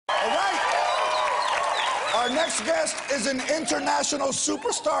Our next guest is an international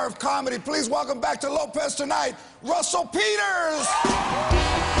superstar of comedy. Please welcome back to Lopez tonight, Russell Peters.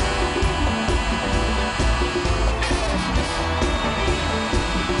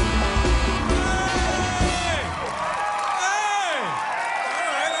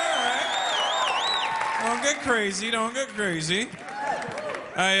 Don't get crazy, don't get crazy.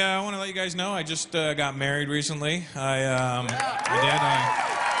 I want to let you guys know I just got married recently. I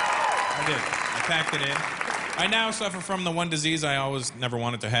did. I packed it in. I now suffer from the one disease I always never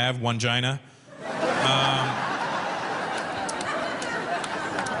wanted to have, one-gina. I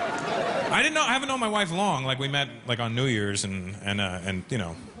haven't known my wife long. Like, we met like on New Year's and you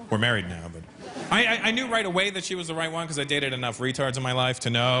know, we're married now. But I knew right away that she was the right one because I dated enough retards in my life to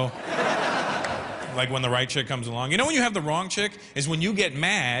know. Like when the right chick comes along. You know when you have the wrong chick is when you get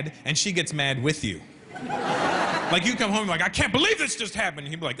mad and she gets mad with you. Like you come home like, I can't believe this just happened.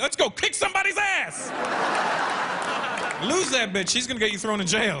 He'd be like, let's go kick somebody's ass. Lose that bitch. She's gonna get you thrown in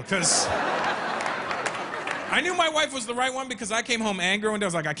jail because I knew my wife was the right one because I came home angry one day. I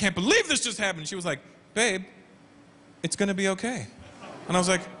was like, I can't believe this just happened. She was like, babe, it's gonna be okay. And I was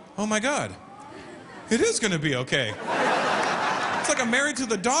like, oh my God, it is gonna be okay. It's like I'm married to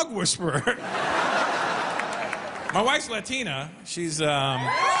the dog whisperer. My wife's Latina. She's,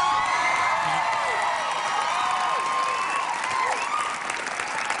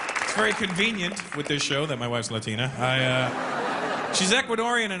 it's very convenient with this show that my wife's Latina. She's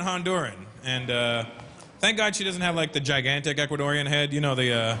Ecuadorian and Honduran. And thank God she doesn't have, like, the gigantic Ecuadorian head. You know,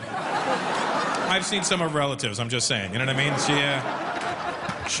 I've seen some of her relatives, I'm just saying. You know what I mean?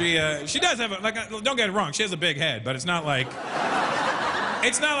 She does have don't get it wrong, she has a big head, but it's not like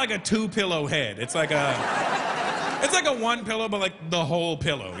a two-pillow head. It's like a one pillow, but like the whole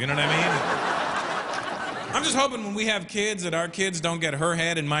pillow. You know what I mean? I'm just hoping when we have kids that our kids don't get her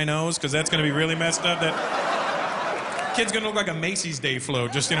head in my nose, because that's going to be really messed up. That kid's going to look like a Macy's Day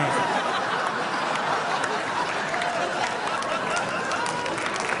float, just, you know.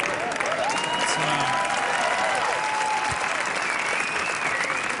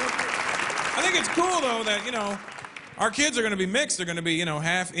 I think it's cool, though, that, you know, our kids are going to be mixed. They're going to be, you know,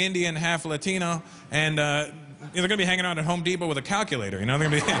 half Indian, half Latino, and they're going to be hanging out at Home Depot with a calculator. You know, they're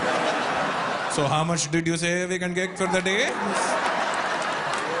going to be. So how much did you say we can get for the day?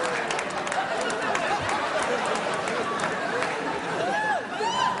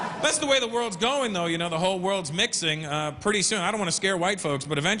 That's the way the world's going, though. You know, the whole world's mixing. Pretty soon, I don't want to scare white folks,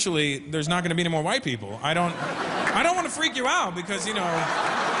 but eventually, there's not going to be any more white people. I don't want to freak you out because, you know.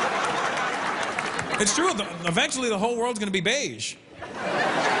 It's true. Eventually, the whole world's going to be beige.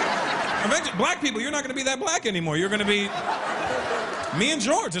 Eventually, black people, you're not going to be that black anymore. You're going to be me and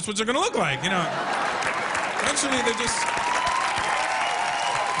George. That's what you're going to look like, you know. Eventually, they're just...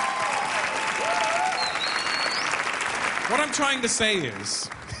 What I'm trying to say is,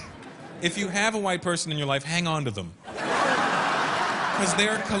 if you have a white person in your life, hang on to them. Because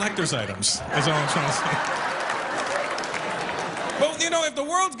they're collector's items, is all I'm trying to say. Well, you know, if the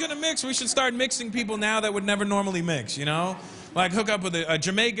world's gonna mix, we should start mixing people now that would never normally mix, you know? Like hook up with a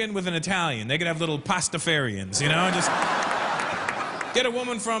Jamaican with an Italian. They could have little pastafarians, you know? Just get a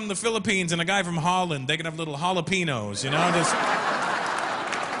woman from the Philippines and a guy from Holland. They could have little jalapenos, you know? Just...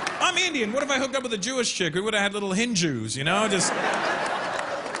 I'm Indian. What if I hooked up with a Jewish chick? We would have had little Hindus, you know? Just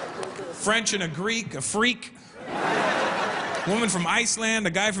French and a Greek, a freak. A woman from Iceland, a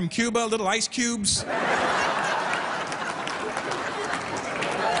guy from Cuba, little ice cubes.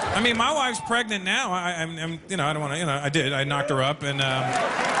 I mean, my wife's pregnant now. I'm you know, I don't want to, you know, I did. I knocked her up, and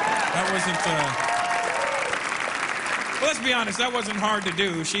that wasn't, well, let's be honest, that wasn't hard to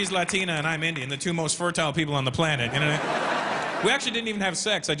do. She's Latina and I'm Indian, the two most fertile people on the planet, you know? We actually didn't even have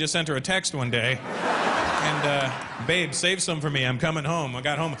sex. I just sent her a text one day, and, babe, save some for me. I'm coming home. I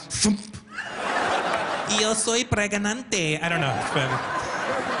got home. Yo soy pregnante. I don't know.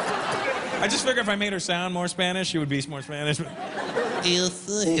 I just figured if I made her sound more Spanish, she would be more Spanish. Yo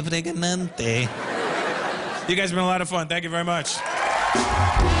soy pregnante. You guys have been a lot of fun. Thank you very much.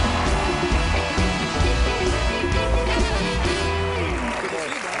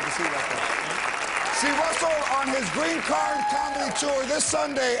 See Russell on his Green Card comedy tour this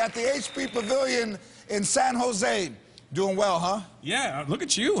Sunday at the HP Pavilion in San Jose. Doing well, huh? Yeah, look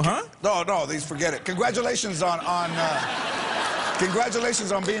at you, huh? No, these forget it. Congratulations on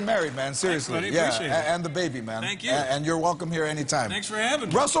congratulations on being married, man. Seriously. Thanks, buddy. Yeah, appreciate it. And the baby, man. Thank you. And you're welcome here anytime. Thanks for having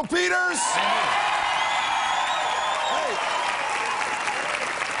me. Russell Peters. Hey.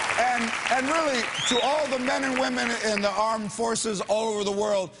 And really, to all the men and women in the armed forces all over the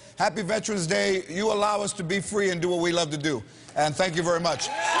world, happy Veterans Day. You allow us to be free and do what we love to do. And thank you very much.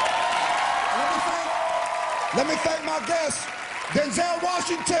 Let me thank my guests, Denzel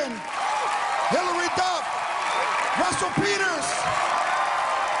Washington, Hillary Duff, Russell Peters.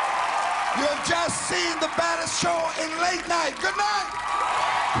 You have just seen the baddest show in late night. Good night.